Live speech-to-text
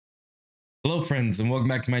Hello friends and welcome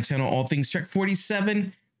back to my channel, All Things Trek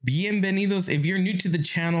 47. Bienvenidos. If you're new to the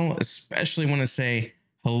channel, especially want to say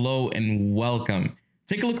hello and welcome.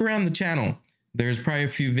 Take a look around the channel. There's probably a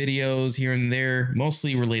few videos here and there,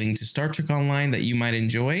 mostly relating to Star Trek Online that you might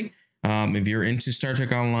enjoy. If you're into Star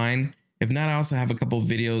Trek Online. If not, I also have a couple of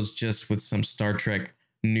videos just with some Star Trek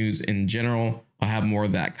news in general. I'll have more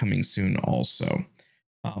of that coming soon also.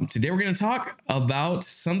 Today we're going to talk about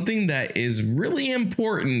something that is really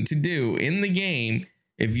important to do in the game.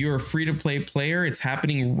 If you're a free-to-play player, it's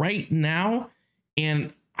happening right now.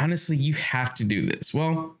 And honestly, you have to do this.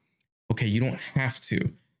 Well, okay, you don't have to,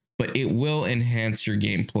 but it will enhance your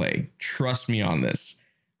gameplay. Trust me on this.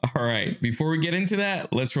 All right, before we get into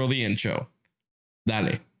that, let's roll the intro.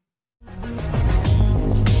 Dale.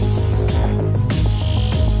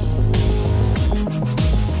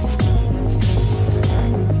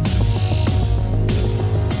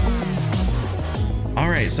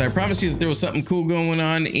 Alright, so I promised you that there was something cool going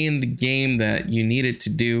on in the game that you needed to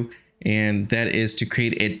do, and that is to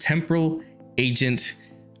create a Temporal Agent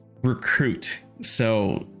Recruit.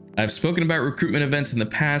 So I've spoken about recruitment events in the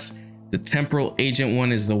past. The Temporal Agent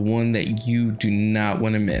one is the one that you do not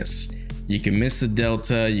want to miss. You can miss the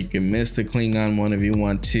Delta, you can miss the Klingon one if you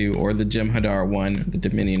want to, or the Jem'Hadar one, the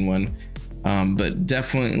Dominion one. But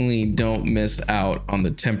definitely don't miss out on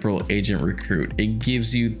the Temporal Agent Recruit. It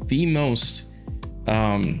gives you the most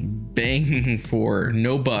bang for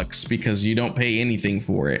no bucks because you don't pay anything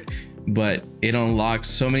for it, but it unlocks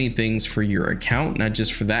so many things for your account, not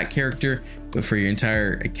just for that character, but for your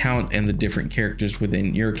entire account and the different characters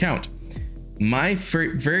within your account. My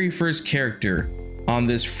very first character on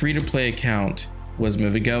this free-to-play account was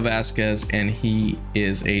Miguel Vasquez, and he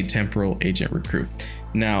is a Temporal Agent Recruit.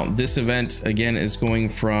 Now, this event again is going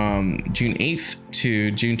from June 8th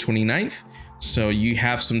to June 29th, so you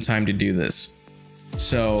have some time to do this.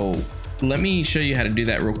 So let me show you how to do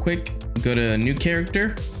that real quick. Go to a new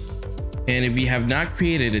character, and if you have not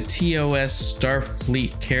created a TOS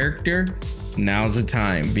Starfleet character, now's the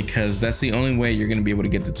time, because that's the only way you're going to be able to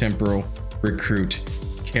get the Temporal Recruit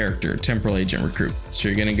character, Temporal Agent Recruit. So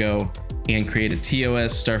you're going to go and create a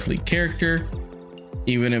TOS Starfleet character.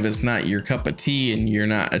 Even if it's not your cup of tea and you're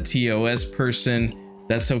not a TOS person,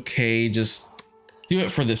 that's okay. Just do it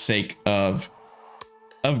for the sake of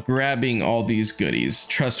grabbing all these goodies.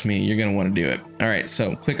 Trust me, you're gonna want to do it. All right,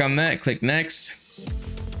 so click on that, click next.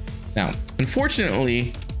 Now,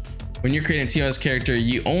 unfortunately, when you're creating a TOS character,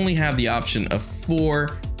 you only have the option of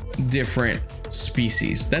 4 different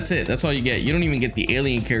species. That's it. That's all you get. You don't even get the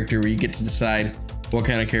alien character where you get to decide what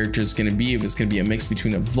kind of character it's going to be. If it's going to be a mix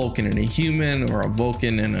between a Vulcan and a human, or a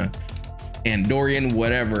Vulcan and a Andorian,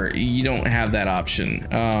 whatever. You don't have that option.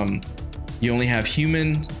 You only have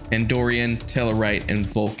human, Andorian, Tellarite, and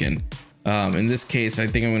Vulcan. In this case, I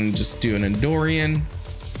think I'm going to just do an Andorian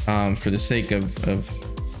for the sake of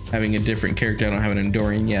having a different character. I don't have an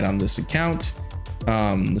Andorian yet on this account.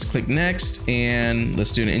 Let's click next, and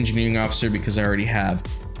let's do an engineering officer because I already have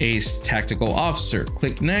a tactical officer.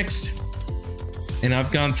 Click next, and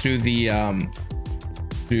I've gone through the how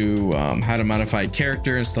to modify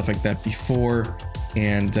character and stuff like that before,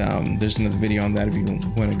 and there's another video on that if you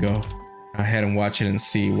want to go ahead and watch it and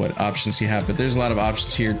see what options you have. But there's a lot of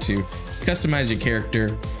options here to customize your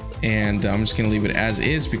character, and I'm just going to leave it as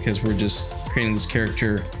is because we're just creating this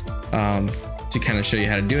character to kind of show you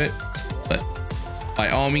how to do it. But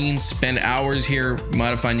by all means, spend hours here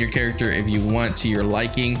modifying your character if you want to your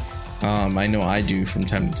liking. I know I do from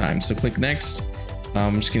time to time. So click next.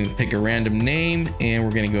 I'm just going to pick a random name, and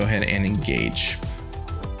we're going to go ahead and engage.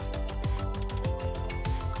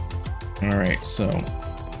 All right, so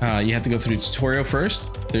you have to go through the tutorial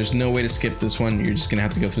first. There's no way to skip this one. You're just going to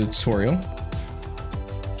have to go through the tutorial.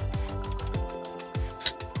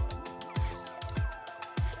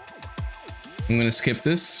 I'm going to skip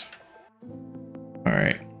this. All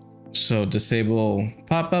right, so disable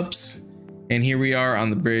pop-ups, and here we are on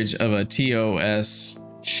the bridge of a TOS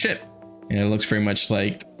ship, and it looks very much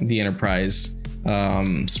like the Enterprise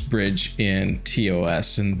bridge in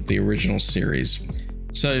TOS in the original series.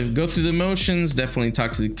 So go through the motions, definitely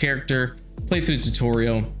talk to the character, play through the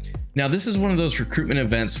tutorial. Now, this is one of those recruitment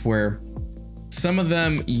events where some of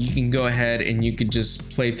them you can go ahead and you could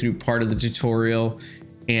just play through part of the tutorial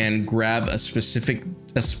and grab a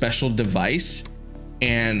special device,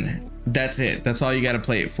 and that's it. That's all you got to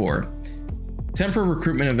play it for. Temporal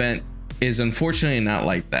recruitment event is unfortunately not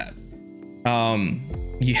like that.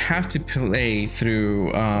 You have to play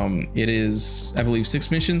through it is, I believe,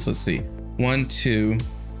 6 missions. Let's see, 1 2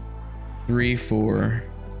 3 4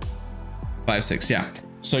 5 6. Yeah,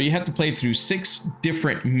 so you have to play through 6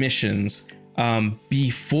 different missions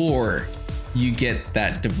before you get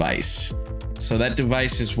that device. So that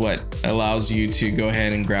device is what allows you to go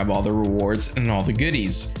ahead and grab all the rewards and all the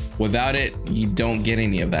goodies. Without it, you don't get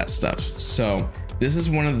any of that stuff. So this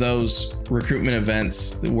is one of those recruitment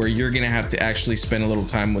events where you're gonna have to actually spend a little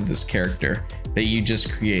time with this character that you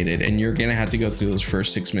just created, and you're gonna have to go through those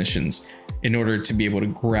first 6 missions in order to be able to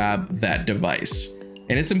grab that device.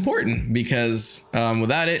 And it's important because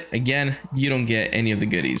without it, again, you don't get any of the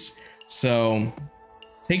goodies. So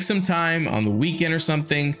take some time on the weekend or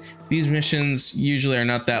something. These missions usually are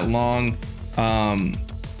not that long.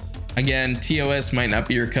 Again, TOS might not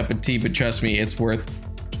be your cup of tea, but trust me, it's worth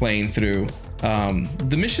playing through.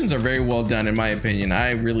 The missions are very well done, in my opinion.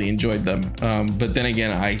 I really enjoyed them. But then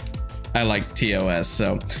again, I like TOS,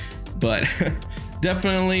 so, but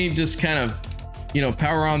definitely just kind of, you know,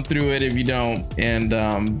 power on through it if you don't, and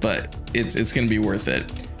but it's gonna be worth it.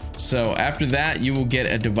 So after that, you will get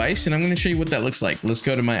a device, and I'm going to show you what that looks like. Let's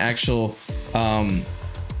go to my actual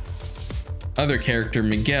other character,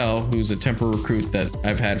 Miguel, who's a temporal recruit that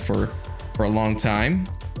I've had for a long time.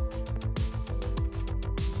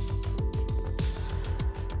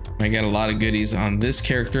 I got a lot of goodies on this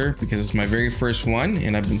character because it's my very first one,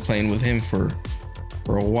 and I've been playing with him for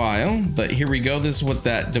a while. But here we go. This is what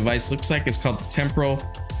that device looks like. It's called the Temporal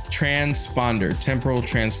Transponder. Temporal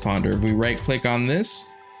Transponder. If we right click on this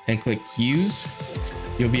and click use,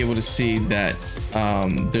 you'll be able to see that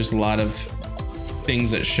there's a lot of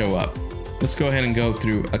things that show up. Let's go ahead and go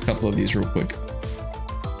through a couple of these real quick.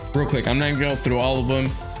 I'm not gonna go through all of them.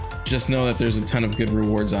 Just know that there's a ton of good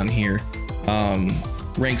rewards on here.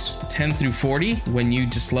 Ranks 10 through 40, when you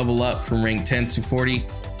just level up from rank 10 to 40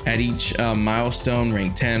 at each milestone,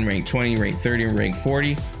 rank 10, rank 20, rank 30, and rank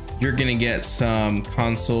 40, you're gonna get some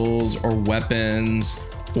consoles or weapons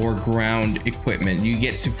or ground equipment. You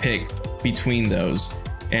get to pick between those,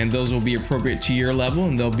 and those will be appropriate to your level,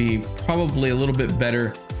 and they'll be probably a little bit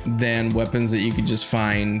better than weapons that you could just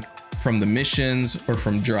find from the missions or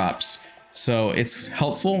from drops. So it's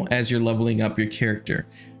helpful as you're leveling up your character.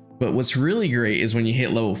 But what's really great is when you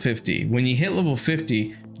hit level 50. When you hit level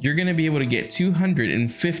 50, you're gonna be able to get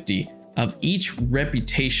 250 of each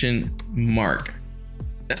reputation mark.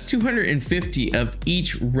 That's 250 of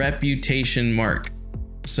each reputation mark.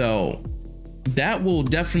 So that will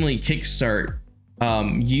definitely kickstart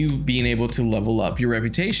you being able to level up your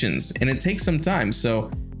reputations, and it takes some time.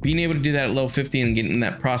 So being able to do that at level 50 and getting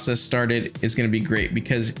that process started is going to be great,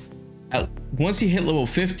 because once you hit level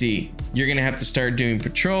 50, you're going to have to start doing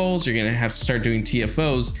patrols, you're going to have to start doing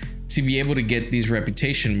TFOs to be able to get these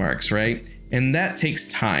reputation marks, right? And that takes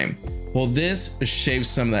time. Well, this shaves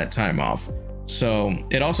some of that time off. So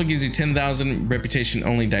it also gives you 10,000 reputation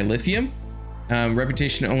only dilithium.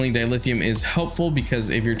 Reputation only dilithium is helpful because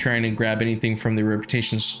if you're trying to grab anything from the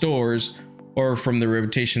reputation stores or from the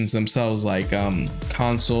reputations themselves, like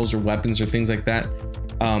consoles or weapons or things like that,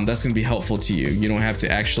 that's going to be helpful to you. You don't have to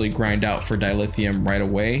actually grind out for dilithium right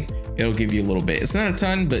away. It'll give you a little bit. It's not a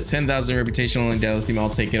ton, but 10,000 reputation only dilithium, I'll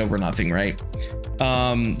take it over nothing, right?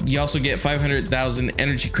 You also get 500,000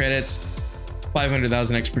 energy credits,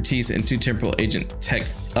 500,000 expertise, and 2 temporal agent tech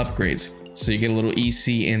upgrades. So you get a little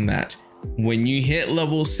EC in that. When you hit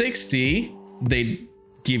level 60, they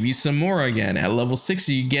give you some more again. At level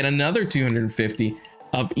 60, you get another 250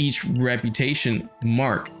 of each reputation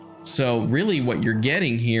mark. So really what you're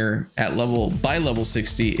getting here at by level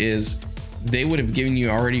 60 is they would have given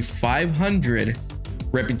you already 500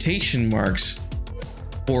 reputation marks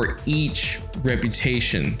for each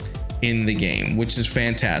reputation in the game, which is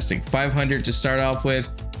fantastic. 500 to start off with.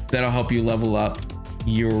 That'll help you level up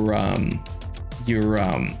your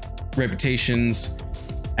reputations,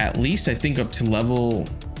 at least I think up to level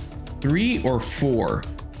 3 or 4,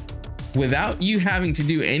 without you having to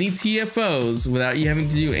do any TFOs, without you having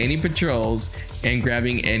to do any patrols and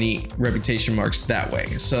grabbing any reputation marks that way.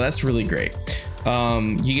 So that's really great.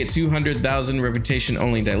 You get 200,000 reputation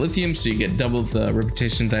only dilithium, so you get double the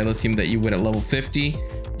reputation dilithium that you would at level 50.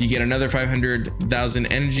 You get another 500,000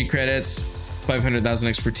 energy credits, 500,000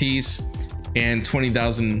 expertise, and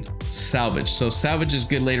 20,000 salvage. So salvage is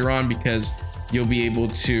good later on because you'll be able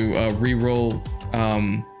to re-roll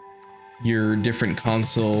your different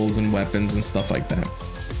consoles and weapons and stuff like that.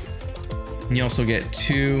 And you also get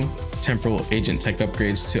 2 temporal agent tech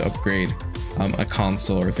upgrades to upgrade a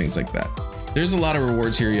console or things like that. There's a lot of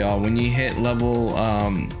rewards here, y'all. When you hit level,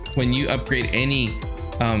 when you upgrade any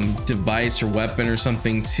device or weapon or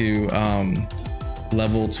something to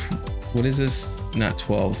level, what is this? Not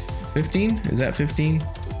 12, 15? Is that 15?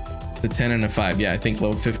 It's a 10 and a 5. Yeah, I think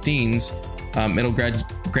level 15s, it'll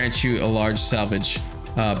grant you a large salvage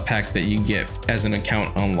pack that you get as an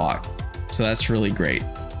account unlock. So that's really great.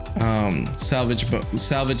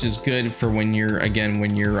 Salvage is good for when you're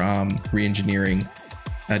re-engineering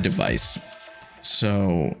a device.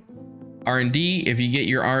 So R&D, if you get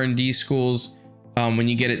your R&D schools, when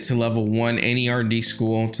you get it to level 1, any R&D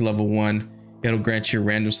school to level 1, it'll grant you a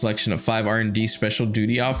random selection of 5 R&D special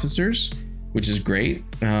duty officers, which is great.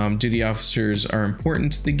 Duty officers are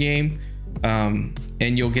important to the game.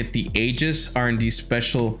 And you'll get the Aegis R&D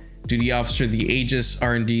special duty officer. The Aegis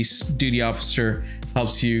R&D duty officer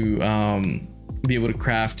helps you be able to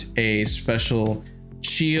craft a special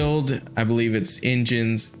shield. I believe it's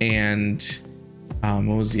engines and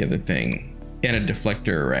what was the other thing? And a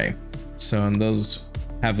deflector array. So, and those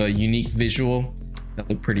have a unique visual that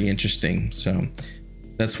look pretty interesting. So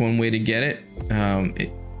that's one way to get it.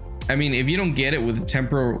 I mean, if you don't get it with a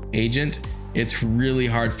temporal agent, it's really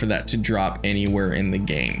hard for that to drop anywhere in the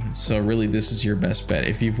game. So really, this is your best bet.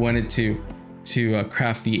 If you've wanted to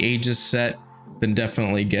craft the Aegis set, then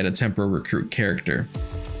definitely get a temporal recruit character.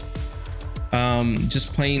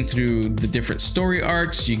 Just playing through the different story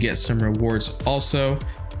arcs, you get some rewards also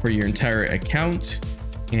for your entire account.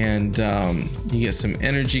 And you get some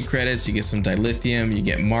energy credits, you get some dilithium, you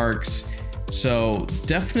get marks. So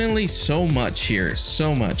definitely so much here,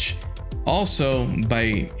 so much. Also,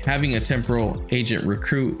 by having a temporal agent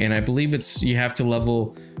recruit, and I believe you have to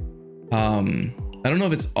level, I don't know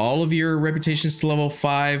if it's all of your reputations to level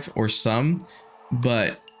 5 or some,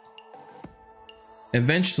 but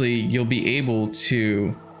eventually you'll be able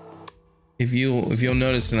to, if you'll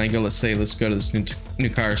notice, and I go, let's go to this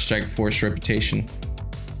Nukara Strike Force reputation.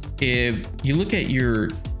 If you look at your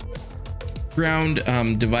ground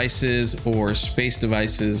devices or space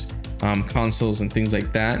devices, consoles and things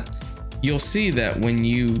like that, you'll see that when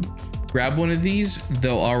you grab one of these,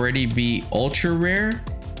 they'll already be ultra rare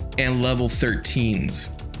and level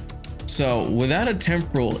 13s. So without a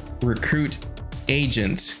temporal recruit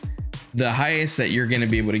agent, the highest that you're going to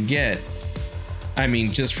be able to get, I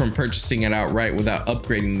mean, just from purchasing it outright without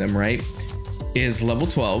upgrading them, right, is level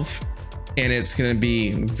 12. And it's going to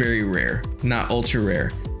be very rare, not ultra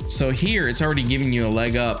rare. So here it's already giving you a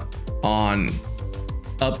leg up on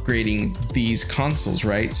upgrading these consoles,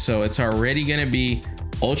 right? So it's already going to be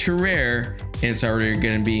ultra rare, and it's already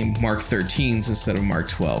going to be Mark 13s instead of Mark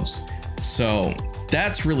 12s. So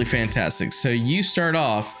that's really fantastic. So you start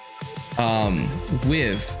off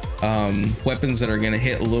with weapons that are going to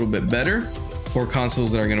hit a little bit better, or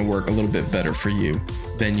consoles that are going to work a little bit better for you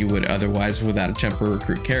than you would otherwise without a temporal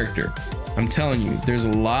recruit character. I'm telling you, there's a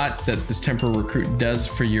lot that this temporal recruit does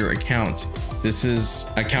for your account. This is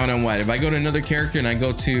account unwide. If I go to another character and I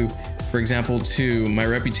go to, for example, to my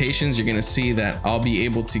reputations, you're going to see that I'll be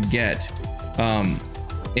able to get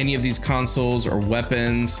any of these consoles or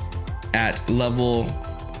weapons at level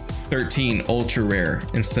 13 ultra rare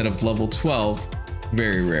instead of level 12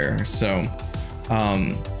 very rare. So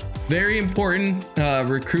very important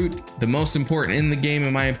recruit, the most important in the game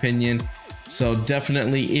in my opinion. So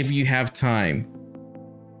definitely, if you have time,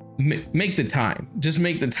 make the time. Just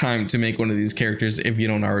make the time to make one of these characters if you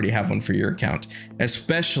don't already have one for your account,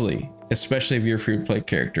 especially if you're a free-to-play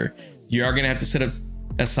character. You are going to have to set up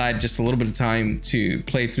aside just a little bit of time to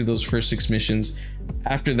play through those first 6 missions.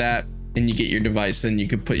 After that, and you get your device, then you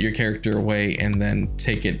could put your character away and then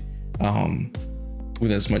take it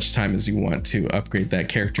with as much time as you want to upgrade that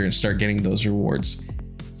character and start getting those rewards.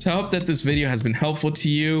 So I hope that this video has been helpful to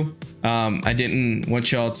you. I didn't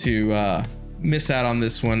want y'all to miss out on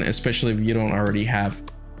this one, especially if you don't already have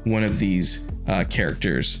one of these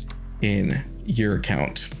characters in your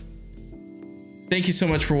account. Thank you so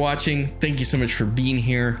much for watching. Thank you so much for being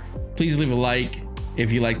here. Please leave a like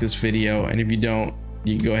if you like this video, and if you don't,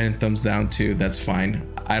 you can go ahead and thumbs down too. That's fine.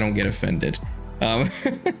 I don't get offended.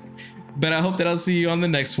 But I hope that I'll see you on the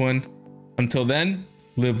next one. Until then,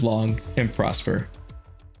 live long and prosper.